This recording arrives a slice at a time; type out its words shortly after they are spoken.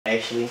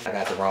actually. I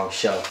got the wrong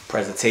show.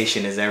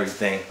 Presentation is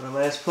everything. The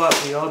last part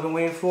we all been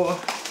waiting for.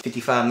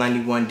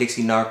 5591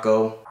 Dixie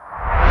Narco.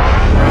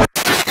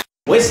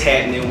 What's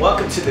happening?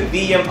 Welcome to the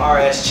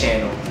VMRS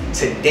channel.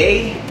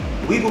 Today,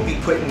 we will be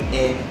putting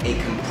in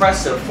a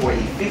compressor for a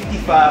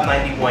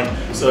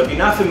 5591. So if you're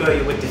not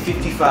familiar with the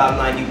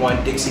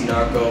 5591 Dixie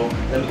Narco,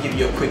 let me give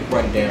you a quick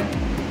rundown.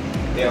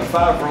 There are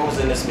 5 rows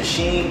in this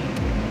machine,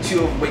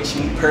 2 of which,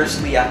 me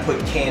personally, I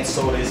put canned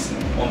sodas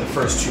on the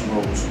first 2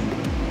 rows.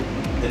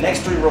 The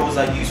next 3 rows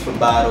I use for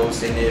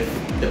bottles, and if,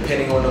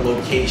 depending on the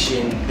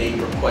location, they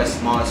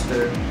request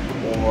Monster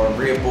or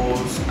Red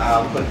Bulls,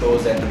 I'll put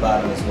those at the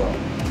bottom as well.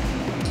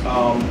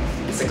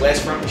 It's a glass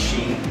front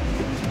machine,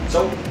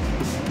 so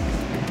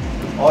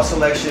all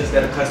selections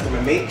that a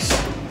customer makes,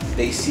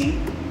 they see,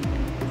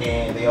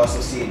 and they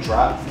also see it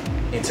drop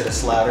into the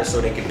slider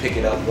so they can pick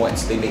it up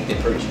once they make their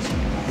purchase.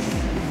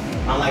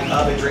 Unlike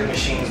other drink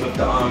machines with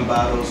the arm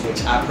bottles,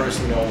 which I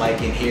personally don't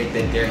like and hear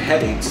that they're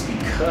headaches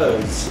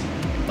because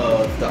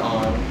of the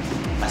arm,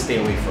 I stay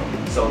away from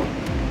it. So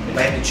if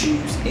I had to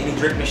choose any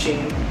drink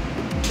machine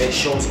that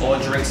shows all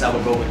drinks, I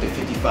would go with the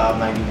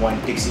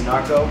 5591 Dixie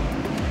Narco.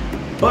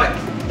 But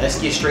let's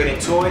get straight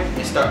into it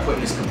and start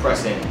putting this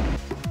compressor in.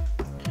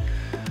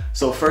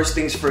 So first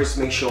things first,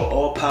 make sure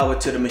all power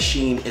to the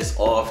machine is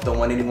off. Don't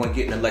want anyone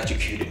getting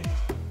electrocuted.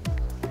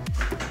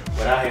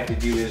 What I have to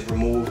do is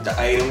remove the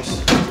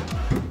items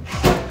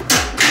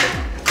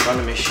from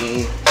the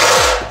machine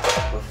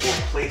before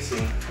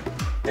placing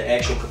the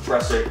actual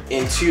compressor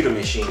into the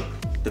machine.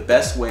 The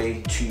best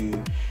way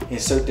to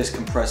insert this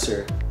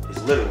compressor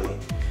is literally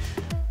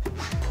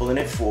pulling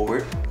it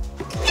forward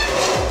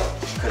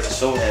because it's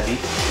so heavy.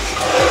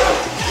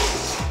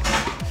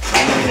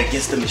 Leaning it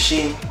against the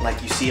machine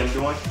like you see I'm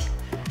doing.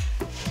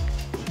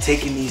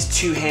 Taking these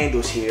 2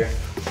 handles here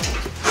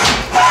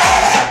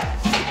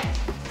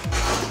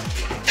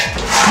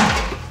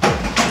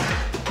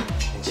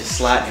and just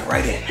sliding it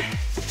right in.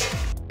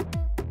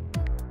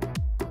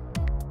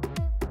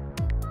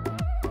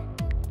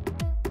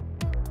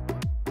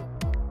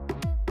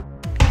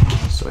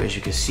 So as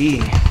you can see,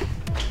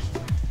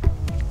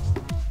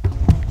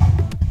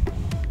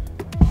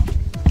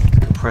 the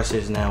compressor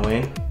is now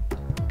in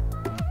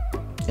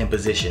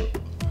position.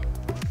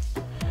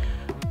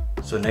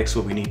 So next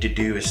what we need to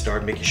do is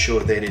start making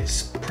sure that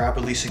it's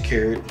properly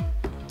secured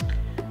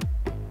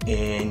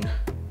and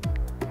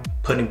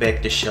putting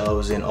back the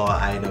shelves and all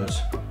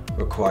items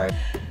required.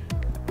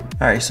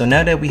 Alright, so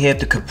now that we have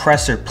the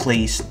compressor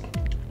placed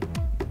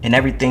and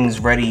everything's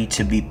ready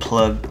to be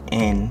plugged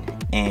in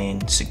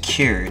and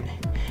secured,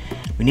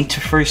 we need to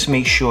first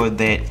make sure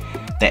that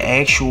the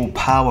actual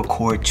power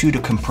cord to the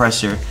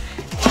compressor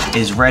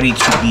is ready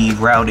to be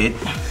routed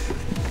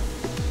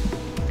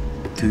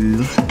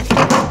through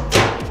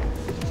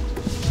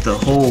the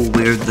hole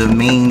where the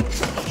main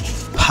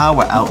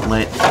power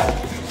outlet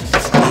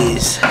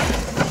is.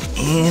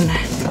 And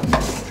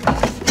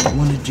I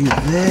want to do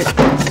that.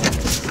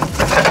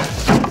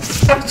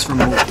 Let's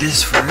remove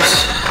this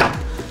first.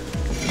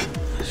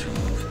 Let's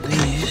remove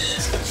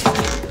these.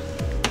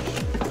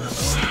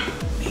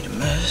 Made a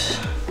mess.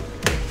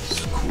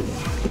 It's cool.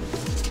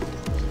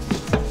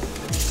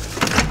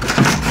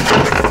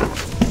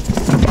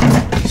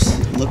 Just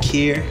look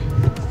here.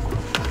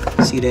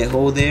 See that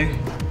hole there?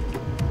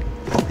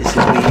 This is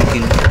where you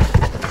can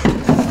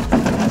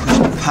push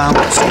the power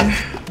to,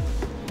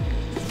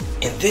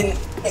 and then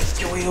make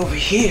your way over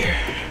here.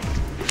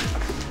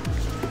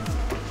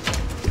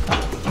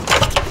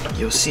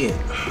 You'll see it.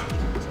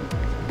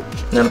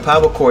 Now the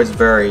power cords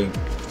vary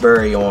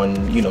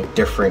on, you know,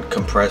 different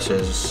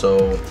compressors.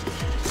 So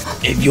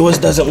if yours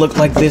doesn't look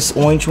like this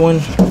orange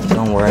one,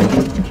 don't worry.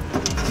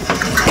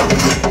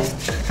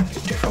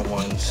 Different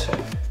ones.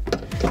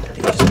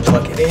 You just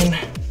plug it in.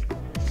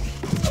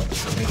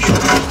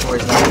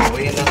 It's not going to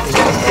weigh enough to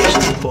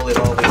actually pull it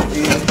all the way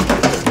through.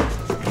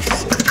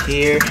 Sit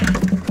here,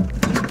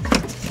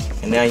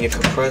 and now your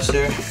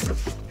compressor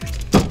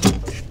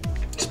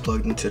is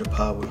plugged into the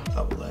power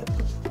outlet.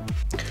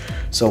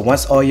 So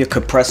once all your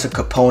compressor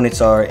components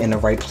are in the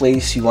right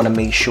place, you want to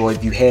make sure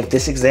if you have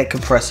this exact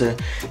compressor,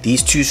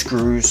 these 2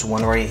 screws,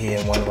 one right here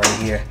and one right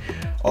here,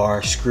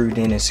 are screwed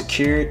in and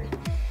secured,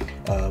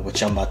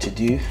 which I'm about to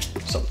do.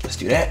 So let's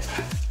do that.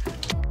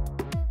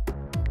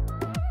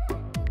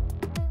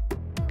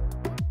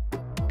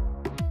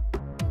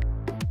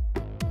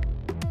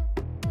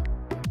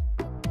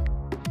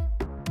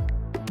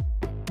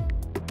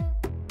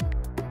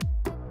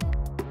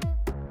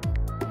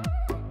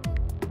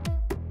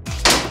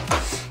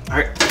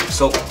 Alright,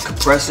 so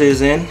compressor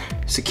is in,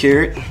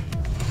 secured.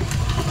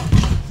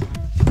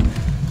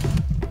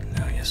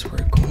 Now I guess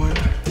we're going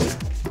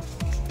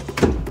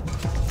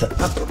the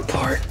upper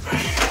part.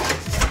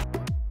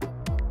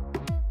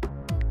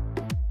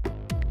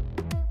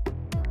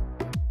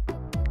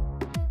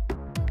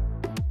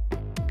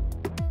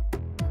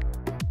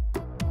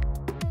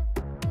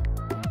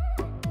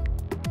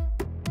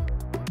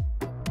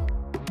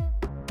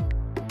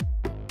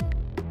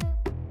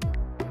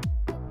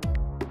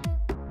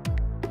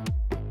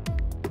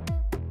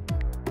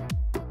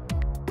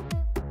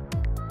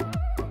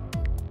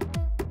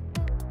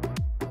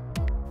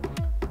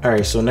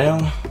 Alright, so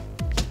now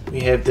we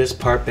have this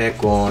part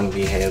back on.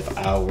 We have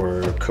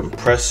our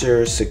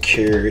compressor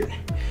secured.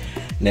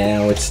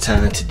 Now it's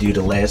time to do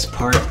the last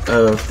part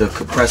of the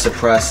compressor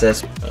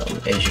process.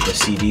 As you can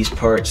see, these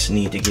parts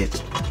need to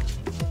get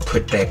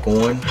put back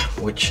on,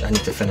 which I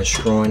need to finish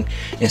screwing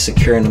and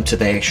securing them to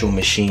the actual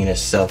machine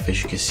itself,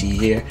 as you can see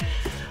here.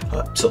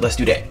 So let's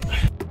do that.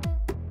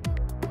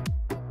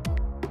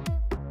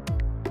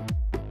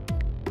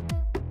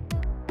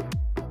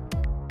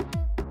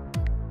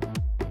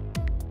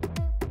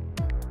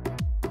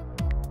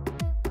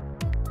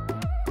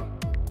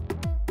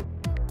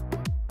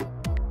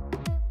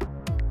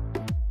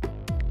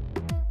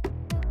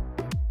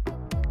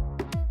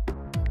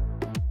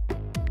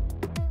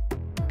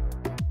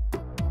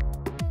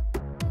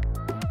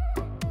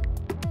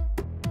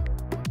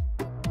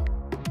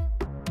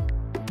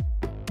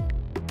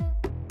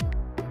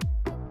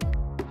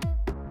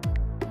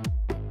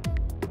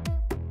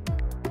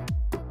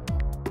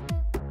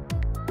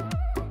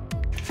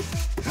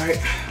 Alright,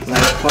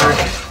 last part,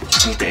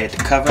 just need to add the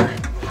cover.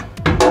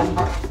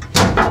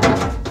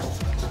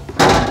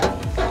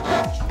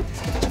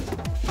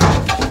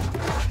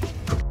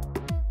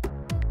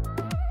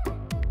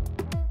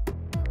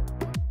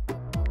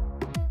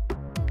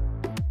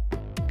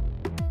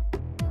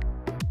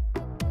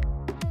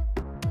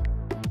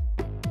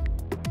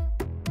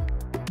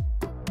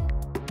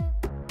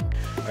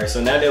 Alright,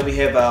 so now that we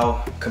have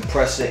our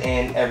compressor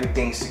and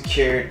everything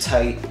secured,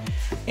 tight,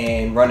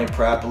 and running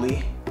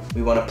properly,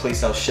 we want to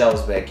place our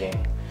shelves back in.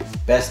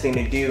 Best thing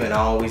to do, and I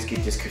always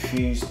get this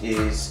confused,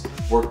 is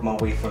work my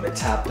way from the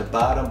top to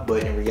bottom,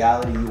 but in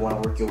reality you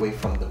want to work your way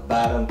from the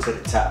bottom to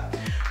the top.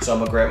 So I'm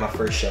going to grab my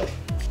first shelf.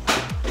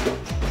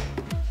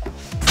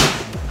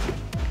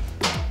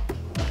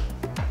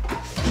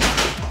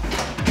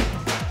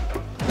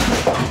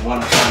 You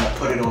want to kind of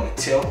put it on the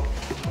tilt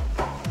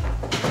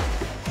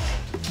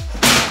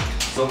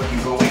so it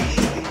can go in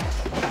easily.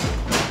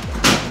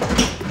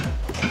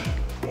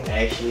 And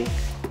actually,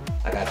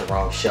 I got the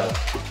wrong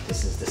shelf.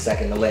 This is the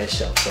second to last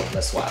shelf, so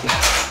let's swap.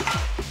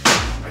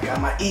 I got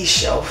my E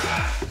shelf.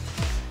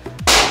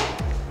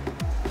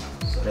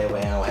 So that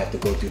way I don't have to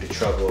go through the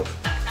trouble of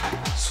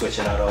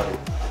switching out all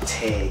the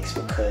tags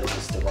because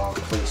it's the wrong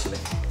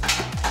placement.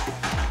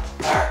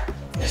 Alright,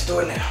 let's do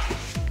it now.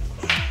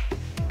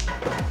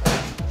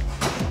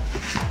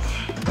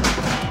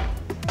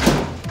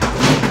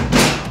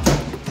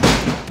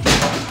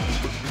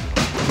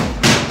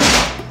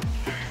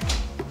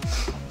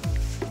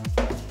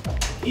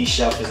 E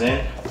shelf is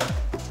in.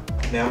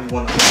 Now we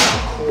want to put the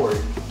cord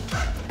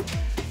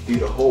through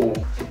the hole.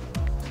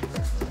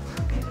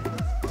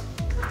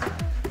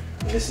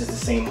 And this is the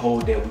same hole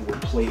that we will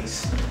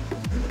place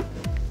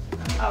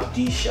our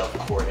D shelf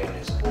cord in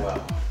as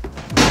well.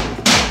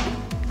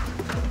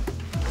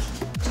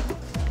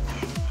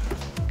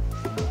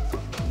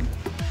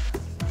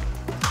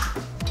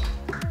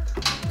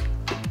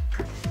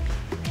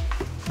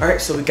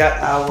 Alright, so we got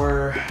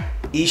our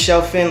E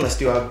shelf in. Let's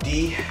do our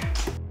D.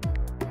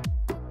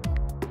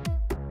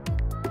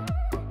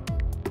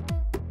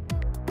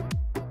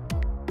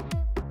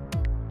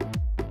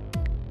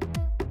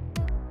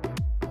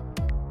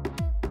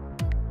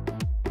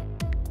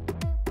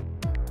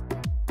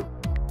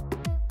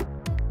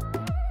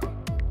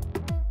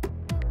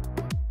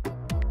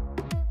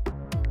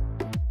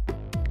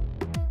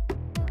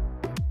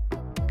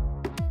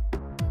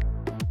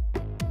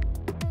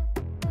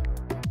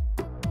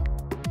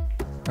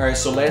 Alright,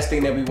 so last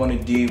thing that we want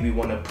to do, we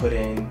want to put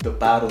in the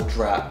bottle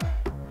drop.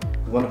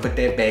 We want to put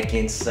that back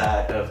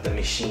inside of the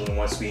machine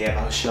once we have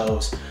our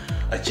shelves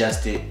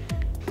adjusted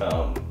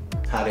how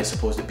they're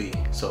supposed to be.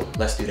 So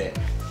let's do that.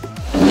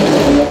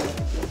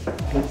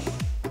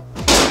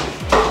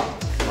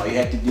 All you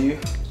have to do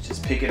is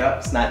just pick it up.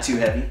 It's not too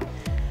heavy.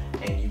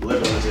 And you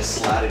literally just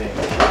slide it in.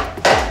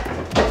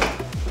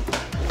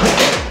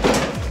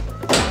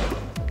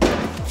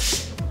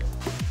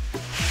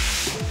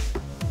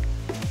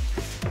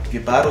 If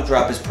your bottle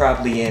drop is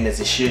properly in as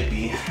it should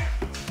be,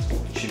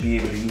 you should be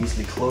able to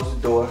easily close the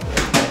door,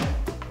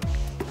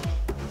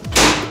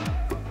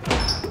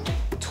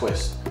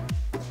 twist.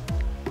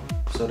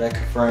 So that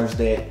confirms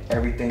that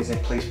everything's in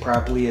place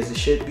properly as it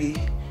should be.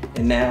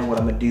 And now what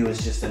I'm gonna do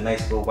is just a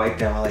nice little wipe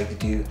down I like to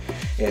do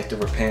after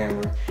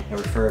repairing and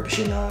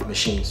refurbishing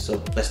machines.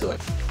 So let's do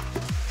it.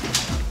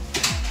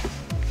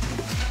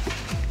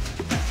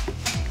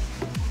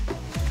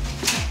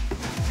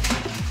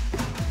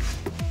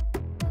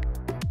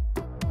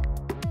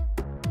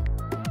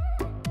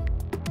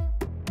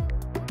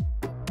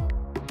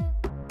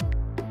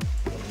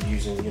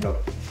 Using,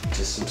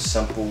 just some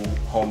simple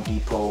Home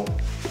Depot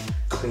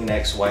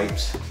Kleenex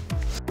wipes.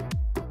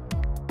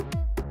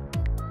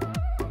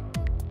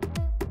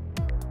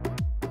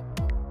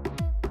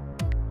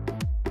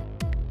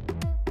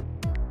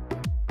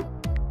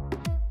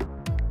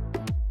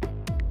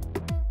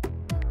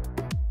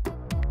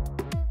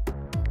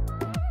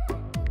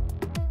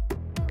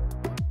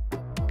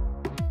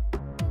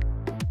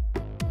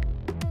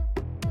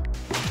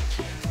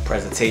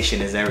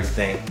 Presentation is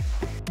everything.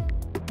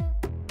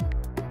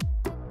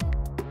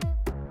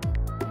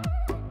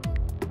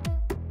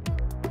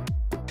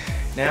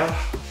 Now,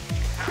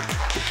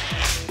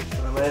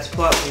 for the last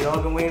part we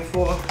all been waiting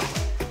for,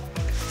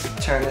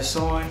 turn this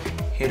on,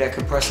 hear that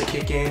compressor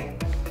kick in,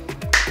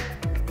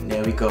 and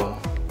there we go.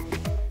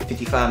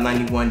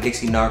 5591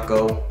 Dixie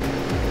Narco.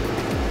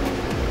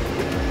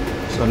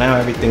 So now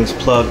everything's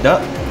plugged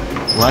up,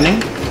 running.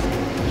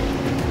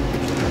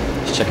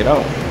 Let's check it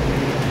out.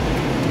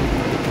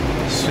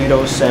 Sweet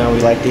old sound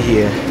we like to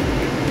hear.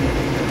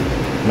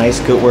 Nice,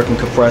 good working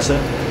compressor.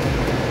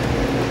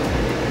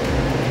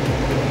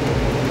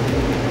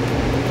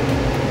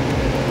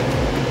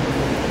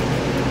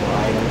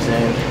 Items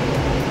in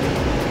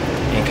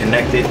and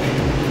connected.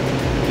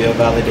 Field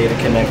validator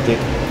connected.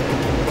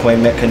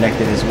 Coin met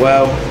connected as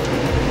well.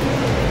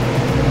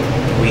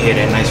 We hear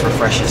that nice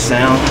refreshing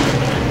sound.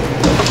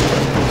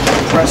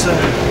 Compressor.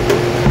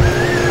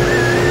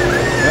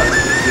 Yep,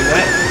 see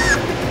that?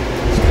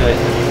 It's good.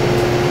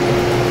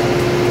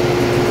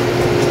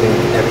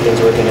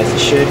 Everything's working as it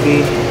should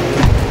be.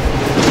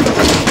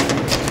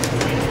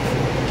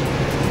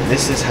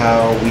 This is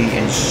how we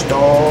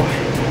install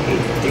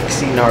a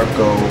Dixie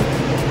Narco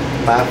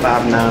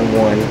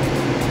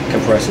 5591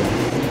 compressor.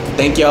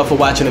 Thank y'all for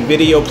watching the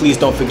video. Please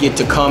don't forget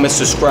to comment,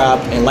 subscribe,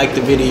 and like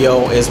the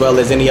video, as well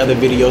as any other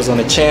videos on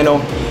the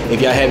channel.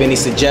 If y'all have any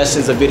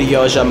suggestions of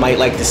videos y'all might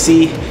like to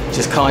see,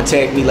 just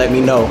contact me, let me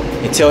know.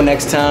 Until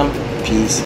next time, peace.